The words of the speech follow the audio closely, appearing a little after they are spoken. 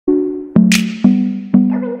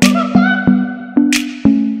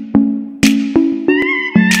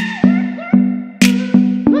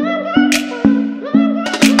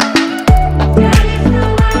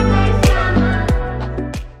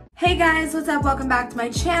up? Welcome back to my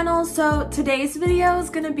channel. So today's video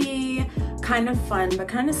is gonna be kind of fun but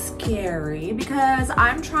kind of scary because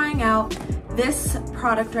I'm trying out this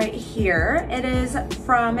product right here. It is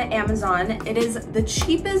from Amazon. It is the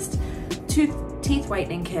cheapest teeth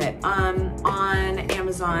whitening kit on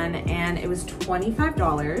Amazon, and it was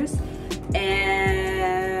 $25,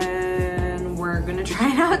 and we're gonna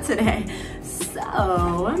try it out today.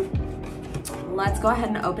 So let's go ahead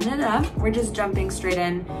and open it up. We're just jumping straight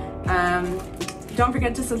in. Don't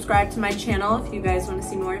forget to subscribe to my channel if you guys want to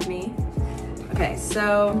see more of me. Okay,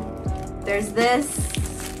 so there's this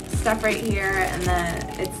stuff right here, and then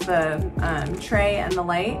it's the tray and the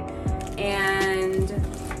light, and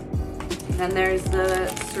then there's the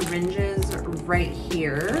syringes right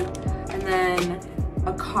here, and then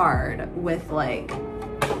a card with like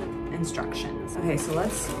instructions. Okay, so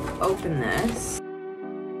let's open this.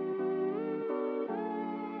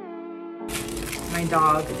 My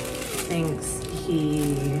dog thinks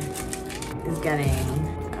he is getting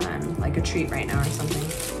like a treat right now or something.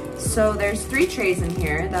 So there's 3 trays in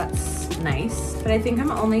here, that's nice. But I think I'm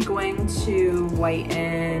only going to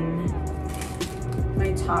whiten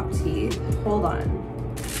my top teeth. Hold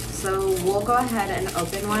on. So we'll go ahead and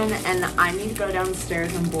open one, and I need to go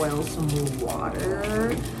downstairs and boil some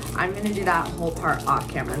water. I'm gonna do that whole part off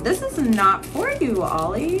camera. This is not for you,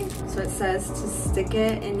 Ollie. So it says to stick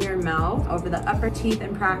it in your mouth over the upper teeth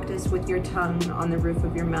and practice with your tongue on the roof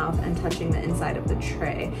of your mouth and touching the inside of the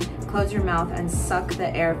tray. Close your mouth and suck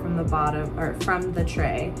the air from the bottom, or from the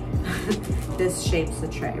tray. This shapes the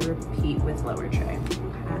tray. Repeat with lower tray.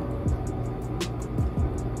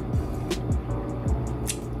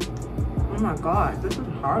 Oh my god, this is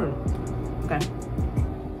hard. Okay.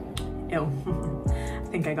 Ew. I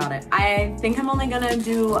think I got it. I think I'm only gonna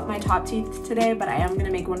do my top teeth today, but I am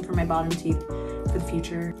gonna make one for my bottom teeth for the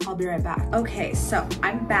future. I'll be right back. Okay, so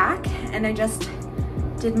I'm back, and I just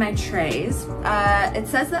did my trays. It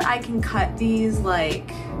says that I can cut these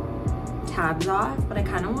like tabs off, but I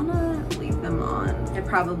kind of want to leave them on. It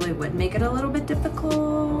probably would make it a little bit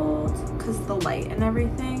difficult because the light and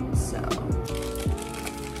everything, so.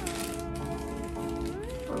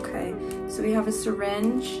 Okay, so we have a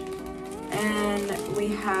syringe, and we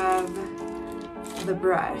have the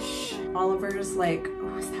brush. Oliver's like,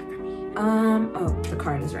 oh, is that for me? Oh, the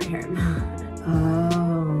card is right here.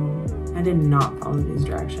 Oh, I did not follow these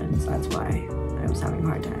directions. That's why I was having a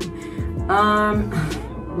hard time.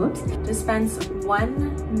 Whoops. Dispense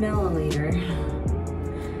 1 milliliter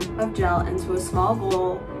of gel into a small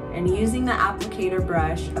bowl, and using the applicator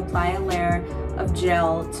brush, apply a layer of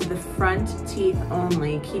gel to the front teeth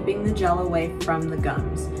only, keeping the gel away from the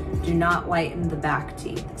gums. Do not whiten the back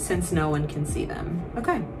teeth since no one can see them.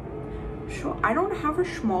 Okay, sure. I don't have a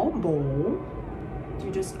small bowl.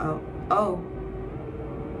 You just, oh.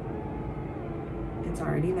 It's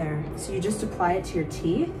already there. So you just apply it to your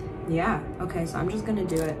teeth? Yeah, okay, so I'm just gonna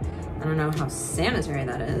do it. I don't know how sanitary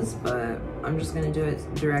that is, but I'm just gonna do it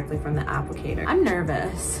directly from the applicator. I'm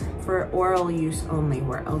nervous. For oral use only,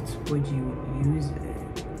 where else would you use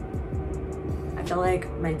it? I feel like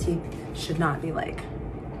my teeth should not be like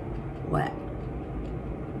wet.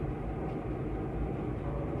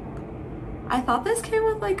 I thought this came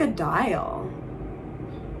with like a dial.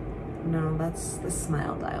 No, that's the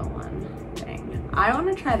smile dial one. Dang. I want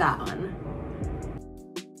to try that one.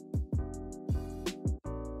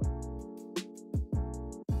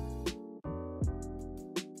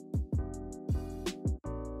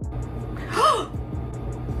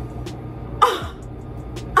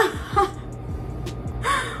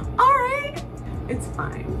 All right, it's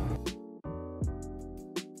fine.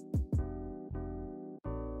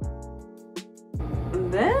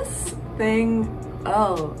 This thing,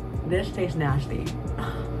 oh, this tastes nasty.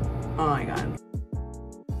 Oh my god.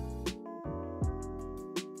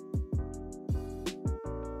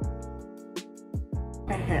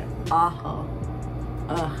 I hit awful.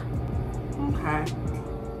 Ugh. Okay.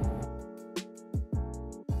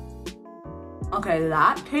 Okay,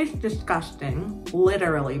 that tastes disgusting.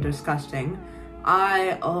 Literally disgusting.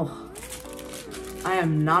 I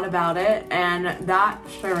am not about it. And that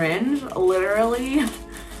syringe, literally,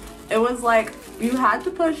 it was like you had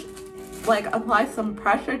to push, like apply some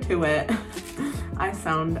pressure to it. I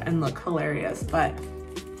sound and look hilarious, but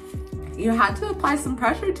you had to apply some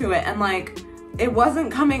pressure to it, and like it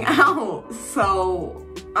wasn't coming out. So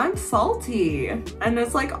I'm salty, and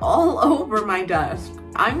it's like all over my desk.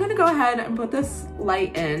 I'm gonna go ahead and put this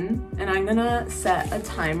light in, and I'm gonna set a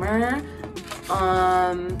timer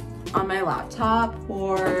on my laptop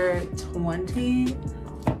for 20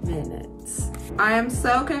 minutes. I am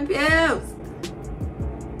so confused.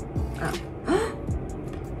 Oh.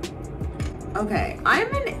 Okay,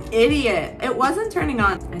 I'm an idiot. It wasn't turning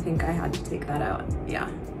on. I think I had to take that out. Yeah,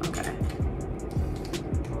 okay.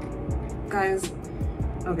 Guys,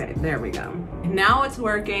 okay, there we go. Now it's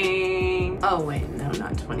working. Oh wait, no,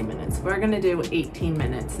 not 20 minutes. We're gonna do 18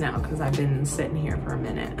 minutes now because I've been sitting here for a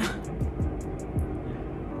minute.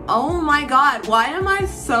 Oh my God, why am I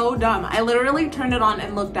so dumb? I literally turned it on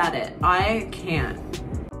and looked at it. I can't.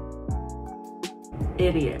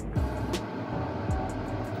 Idiot.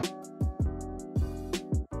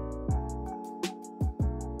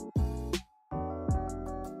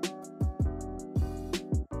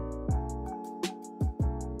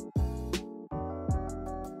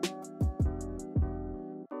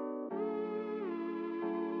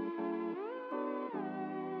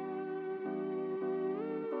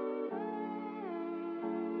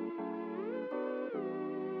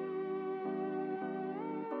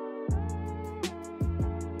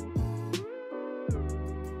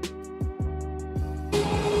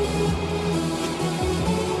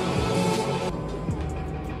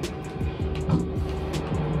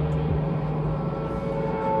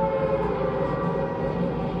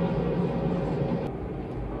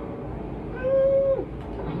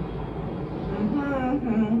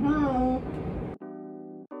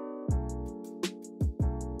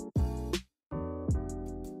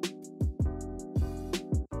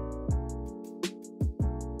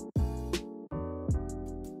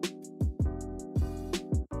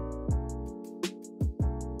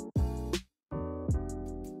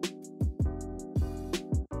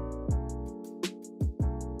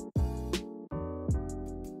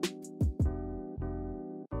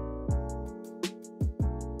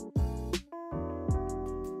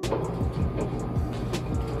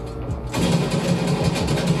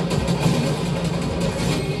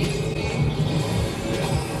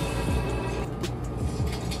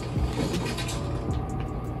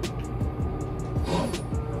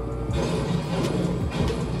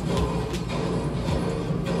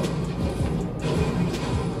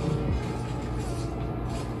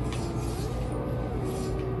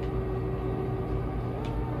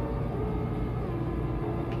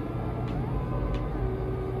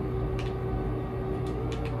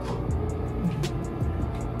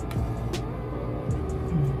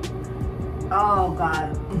 Oh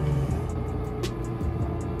God.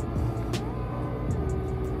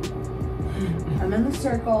 I'm in the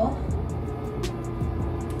circle.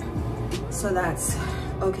 So that's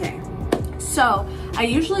okay. So I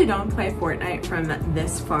usually don't play Fortnite from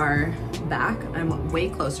this far back. I'm way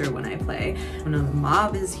closer when I play. When the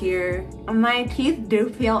mob is here. My teeth do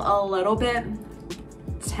feel a little bit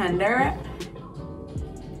tender.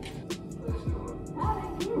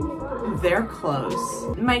 They're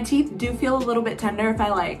close. My teeth do feel a little bit tender if I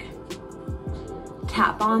like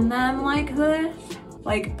tap on them like this.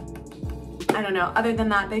 Like, I don't know. Other than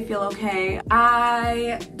that, they feel okay.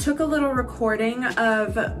 I took a little recording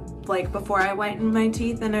of like before I whitened my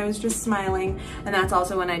teeth and I was just smiling. And that's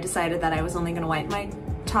also when I decided that I was only gonna whiten my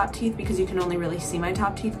top teeth because you can only really see my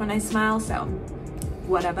top teeth when I smile, so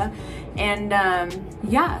whatever. And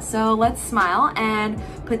yeah, so let's smile and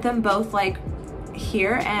put them both like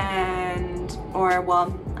here and, or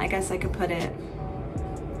well, I guess I could put it,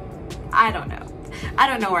 I don't know. I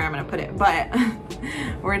don't know where I'm gonna put it, but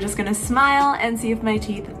we're just gonna smile and see if my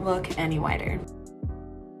teeth look any whiter.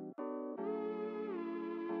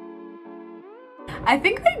 I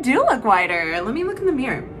think they do look whiter. Let me look in the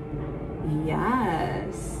mirror.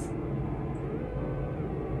 Yes.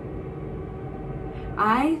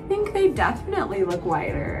 I think they definitely look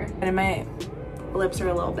whiter. And my lips are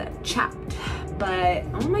a little bit chapped, but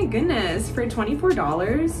oh my goodness, for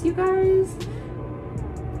 $24, you guys,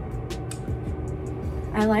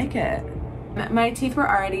 I like it. My teeth were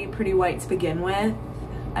already pretty white to begin with.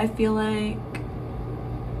 I feel like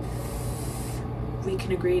we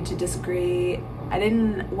can agree to disagree. I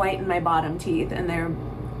didn't whiten my bottom teeth and they're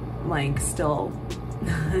like still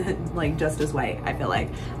like just as white, I feel like.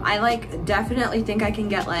 I like definitely think I can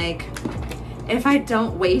get like, if I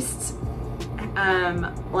don't waste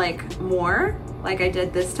like more like I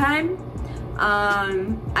did this time,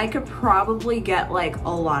 I could probably get like a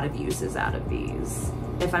lot of uses out of these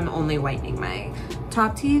if I'm only whitening my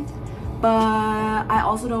top teeth. But I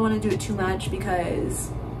also don't want to do it too much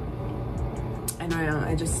because I don't know,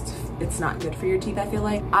 it's not good for your teeth, I feel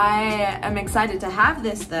like. I am excited to have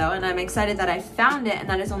this though, and I'm excited that I found it, and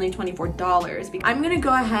that is only $24. I'm gonna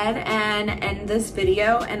go ahead and end this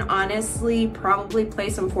video and honestly probably play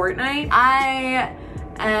some Fortnite. I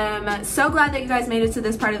I'm so glad that you guys made it to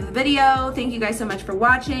this part of the video. Thank you guys so much for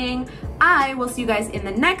watching. I will see you guys in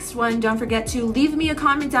the next one. Don't forget to leave me a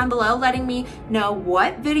comment down below letting me know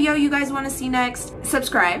what video you guys want to see next.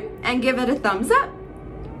 Subscribe and give it a thumbs up.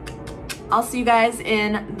 I'll see you guys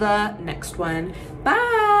in the next one.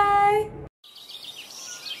 Bye!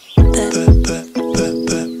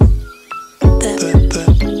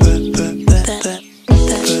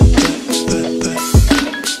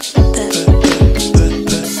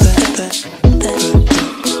 That